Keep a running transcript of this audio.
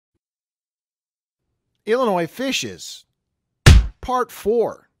Illinois Fishes, Part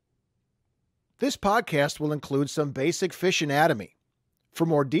 4. This podcast will include some basic fish anatomy. For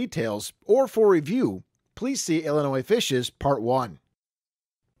more details or for review, please see Illinois Fishes, Part 1.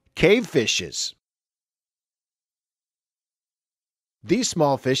 Cave fishes. These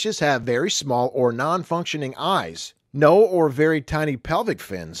small fishes have very small or non-functioning eyes, no or very tiny pelvic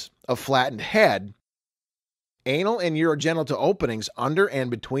fins, a flattened head, anal and urogenital openings under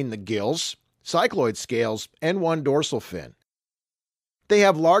and between the gills, cycloid scales, and one dorsal fin. They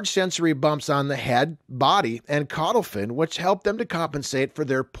have large sensory bumps on the head, body, and caudal fin, which help them to compensate for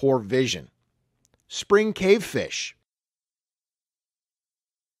their poor vision. Spring cave fish.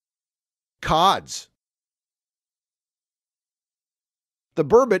 Cods. The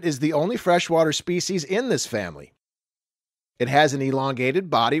burbot is the only freshwater species in this family. It has an elongated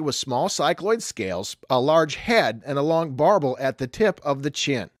body with small cycloid scales, a large head, and a long barbel at the tip of the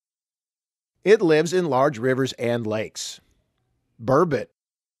chin. It lives in large rivers and lakes. Burbot.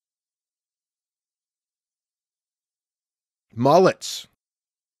 Mullets.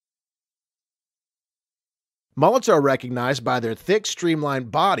 Mullets are recognized by their thick,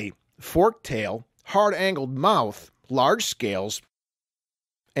 streamlined body, forked tail, hard-angled mouth, large scales,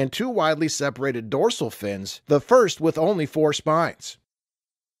 and two widely separated dorsal fins, the first with only 4 spines.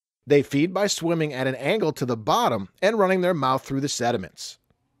 They feed by swimming at an angle to the bottom and running their mouth through the sediments.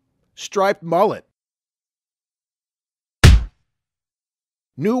 Striped mullet.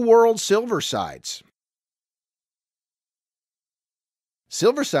 New World silversides.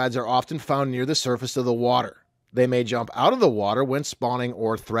 Silversides are often found near the surface of the water. They may jump out of the water when spawning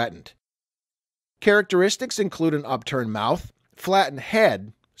or threatened. Characteristics include an upturned mouth, flattened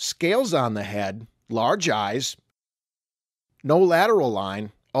head, scales on the head, large eyes, no lateral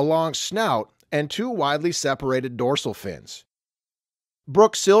line, a long snout, and 2 widely separated dorsal fins.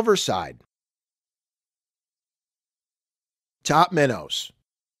 Brook silverside. Top minnows.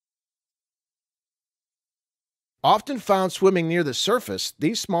 Often found swimming near the surface,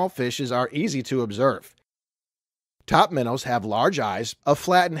 these small fishes are easy to observe. Top minnows have large eyes, a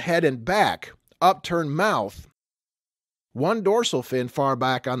flattened head and back, upturned mouth, 1 dorsal fin far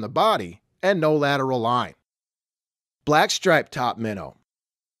back on the body, and no lateral line. Black striped top minnow.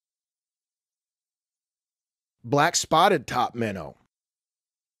 Black spotted top minnow.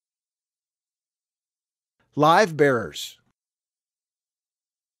 Live bearers.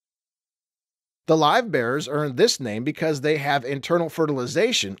 The live bearers earned this name because they have internal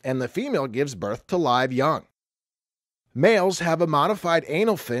fertilization and the female gives birth to live young. Males have a modified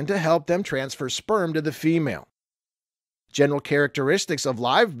anal fin to help them transfer sperm to the female. General characteristics of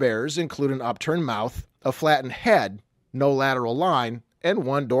live bearers include an upturned mouth, a flattened head, no lateral line, and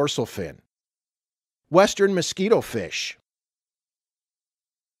 1 dorsal fin. Western mosquito fish.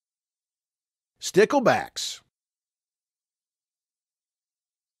 Sticklebacks.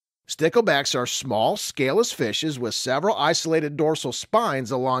 Sticklebacks are small, scaleless fishes with several isolated dorsal spines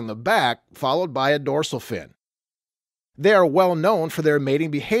along the back, followed by a dorsal fin. They are well known for their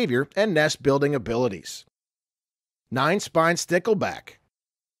mating behavior and nest-building abilities. 9-spine stickleback.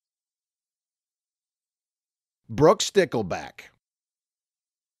 Brook stickleback.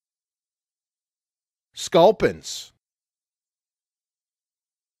 Sculpins.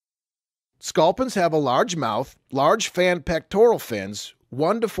 Sculpins have a large mouth, large fan pectoral fins,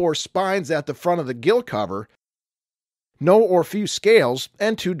 1 to 4 spines at the front of the gill cover, no or few scales,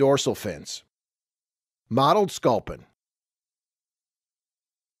 and 2 dorsal fins. Mottled sculpin.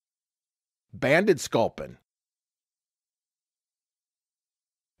 Banded sculpin.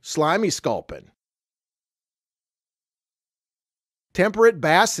 Slimy sculpin. Temperate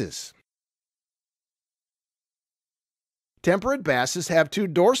basses. Temperate basses have 2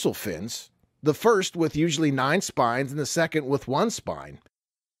 dorsal fins, the first with usually 9 spines and the second with 1 spine,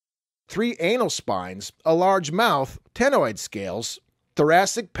 3 anal spines, a large mouth, ctenoid scales,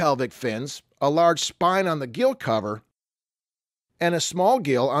 thoracic pelvic fins, a large spine on the gill cover, and a small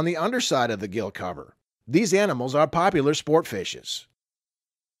gill on the underside of the gill cover. These animals are popular sport fishes.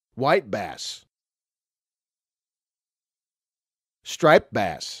 White bass. Striped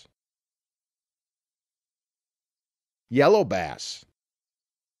bass. Yellow bass.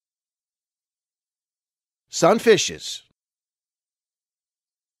 Sunfishes.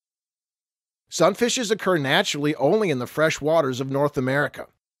 Sunfishes occur naturally only in the fresh waters of North America.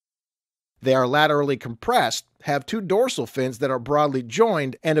 They are laterally compressed, have 2 dorsal fins that are broadly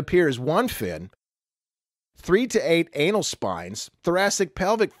joined and appear as 1 fin, 3 to 8 anal spines, thoracic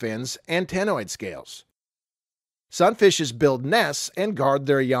pelvic fins, and ctenoid scales. Sunfishes build nests and guard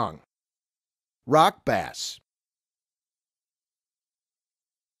their young. Rock bass.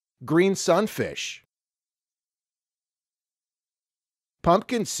 Green sunfish.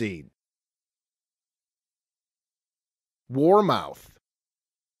 pumpkin seed, warmouth,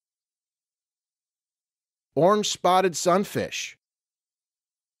 orange spotted sunfish,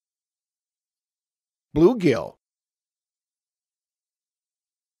 bluegill,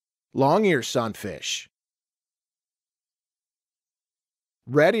 long-ear sunfish,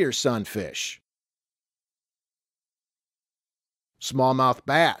 red-ear sunfish, smallmouth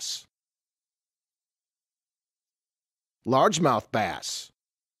bass, largemouth bass,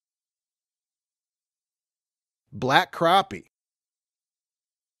 black crappie,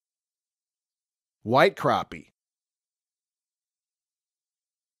 white crappie,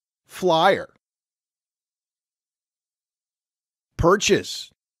 flyer,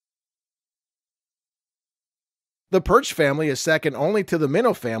 perches. The perch family is second only to the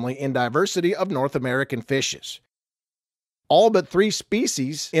minnow family in diversity of North American fishes. All but 3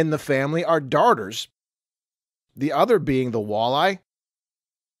 species in the family are darters, the other being the walleye,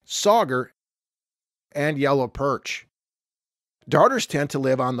 sauger, and yellow perch. Darters tend to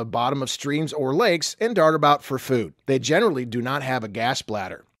live on the bottom of streams or lakes and dart about for food. They generally do not have a gas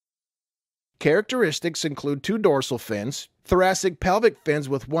bladder. Characteristics include 2 dorsal fins, thoracic pelvic fins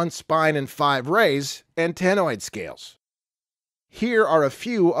with 1 spine and 5 rays, and ctenoid scales. Here are a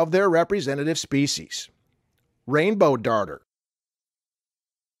few of their representative species: rainbow darter,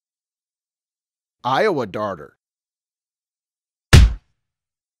 Iowa darter,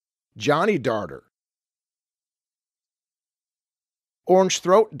 Johnny darter, orange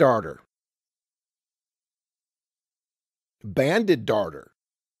throat darter, banded darter,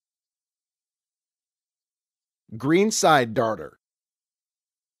 greenside darter,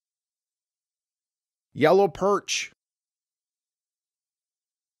 yellow perch,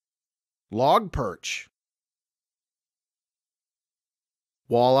 log perch,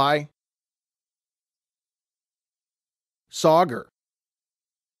 walleye, sauger,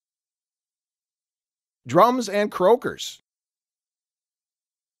 drums and croakers.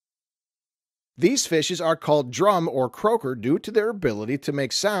 These fishes are called drum or croaker due to their ability to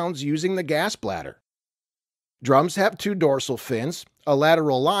make sounds using the gas bladder. Drums have 2 dorsal fins, a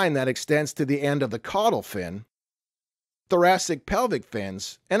lateral line that extends to the end of the caudal fin, thoracic pelvic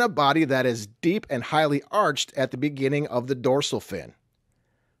fins, and a body that is deep and highly arched at the beginning of the dorsal fin.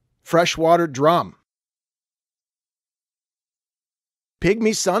 Freshwater drum.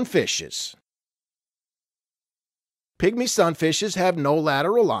 Pygmy sunfishes. Pygmy sunfishes have no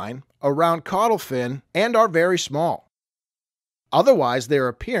lateral line, a round caudal fin, and are very small. Otherwise, their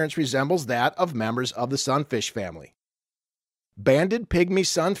appearance resembles that of members of the sunfish family. Banded pygmy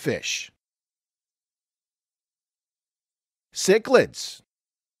sunfish. Cichlids.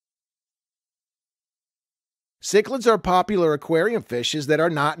 Cichlids are popular aquarium fishes that are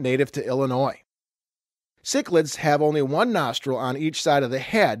not native to Illinois. Cichlids have only 1 nostril on each side of the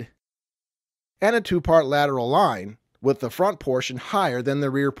head and a 2-part lateral line, with the front portion higher than the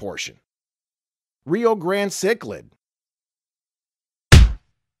rear portion. Rio Grande cichlid.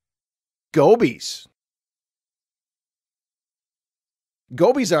 Gobies.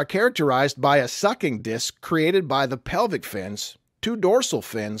 Gobies are characterized by a sucking disc created by the pelvic fins, 2 dorsal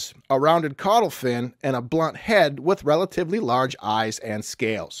fins, a rounded caudal fin, and a blunt head with relatively large eyes and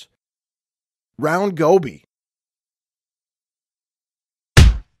scales. Round goby.